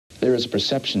There is a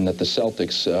perception that the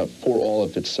Celtics, for all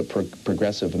of its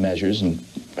progressive measures and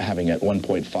having at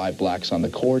 1.5 blacks on the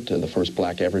court, the first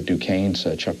black ever, Duquesne's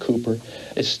Chuck Cooper,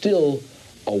 is still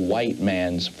a white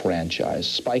man's franchise.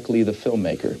 Spike Lee, the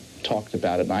filmmaker, talked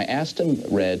about it, and I asked him,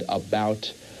 Red,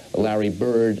 about Larry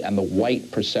Bird and the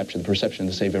white perception, the perception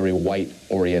to say very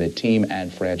white-oriented team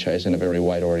and franchise in a very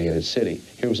white-oriented city.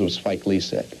 Here's what Spike Lee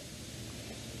said.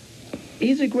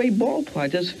 He's a great ball player. I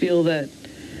just feel that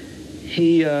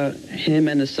him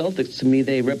and the Celtics, to me,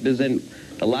 they represent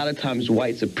a lot of times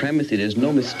white supremacy. There's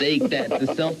no mistake that the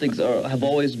Celtics have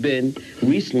always been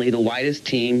recently the whitest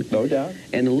team, no doubt,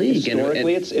 in the league.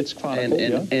 Historically, it's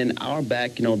chronicled. And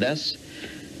Auerbach, that's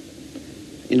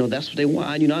what they want.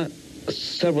 I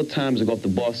several times I go up to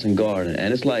Boston Garden,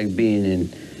 and it's like being in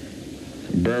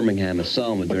Birmingham or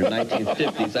Selma during the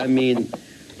 1950s. I mean,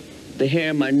 the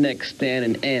hair on my neck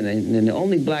standing and the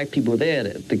only black people there,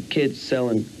 the kids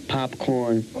selling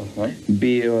popcorn,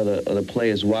 beer, or the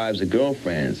players' wives or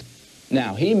girlfriends.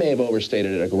 Now, he may have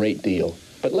overstated it a great deal,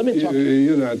 but let me talk...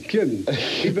 You're not kidding.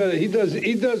 He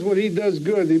does what he does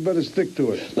good. He better stick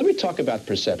to it. Let me talk about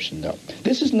perception, though.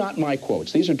 This is not my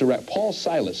quotes. These are direct. Paul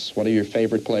Silas, one of your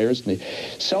favorite players. The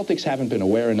Celtics haven't been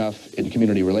aware enough in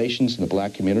community relations in the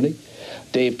black community.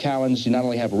 Dave Cowens, you not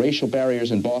only have racial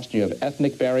barriers in Boston, you have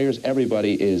ethnic barriers.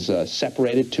 Everybody is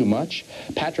separated too much.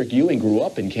 Patrick Ewing grew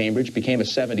up in Cambridge, became a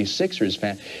 76ers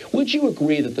fan. Would you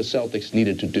agree that the Celtics need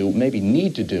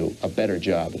to do a better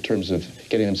job in terms of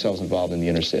getting themselves involved in the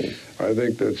inner city? I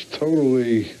think that's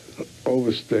totally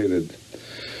overstated.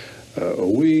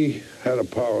 We had a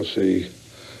policy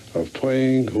of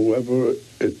playing whoever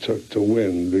it took to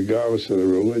win, regardless of their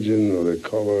religion or their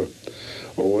color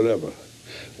or whatever.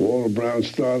 Walter Brown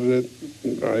started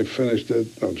it, I finished it,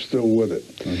 I'm still with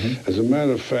it. As a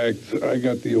matter of fact, I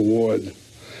got the award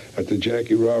at the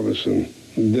Jackie Robinson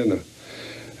dinner,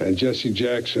 and Jesse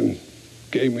Jackson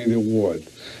gave me the award.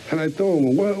 And I told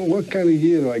him, what kind of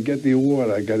year do I get the award?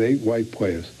 I got 8 white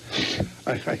players.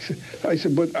 I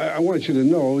said, but I want you to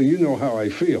know, you know how I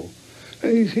feel.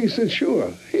 And he said,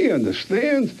 sure, he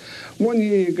understands. One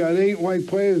year you got 8 white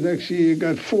players, next year you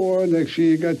got 4, next year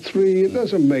you got 3. It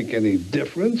doesn't make any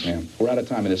difference. Yeah. We're out of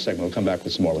time in this segment. We'll come back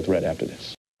with some more with Red after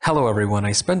this. Hello everyone,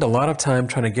 I spend a lot of time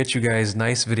trying to get you guys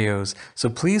nice videos, so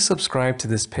please subscribe to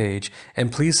this page,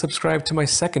 and please subscribe to my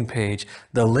second page.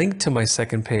 The link to my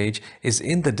second page is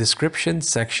in the description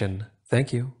section.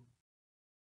 Thank you.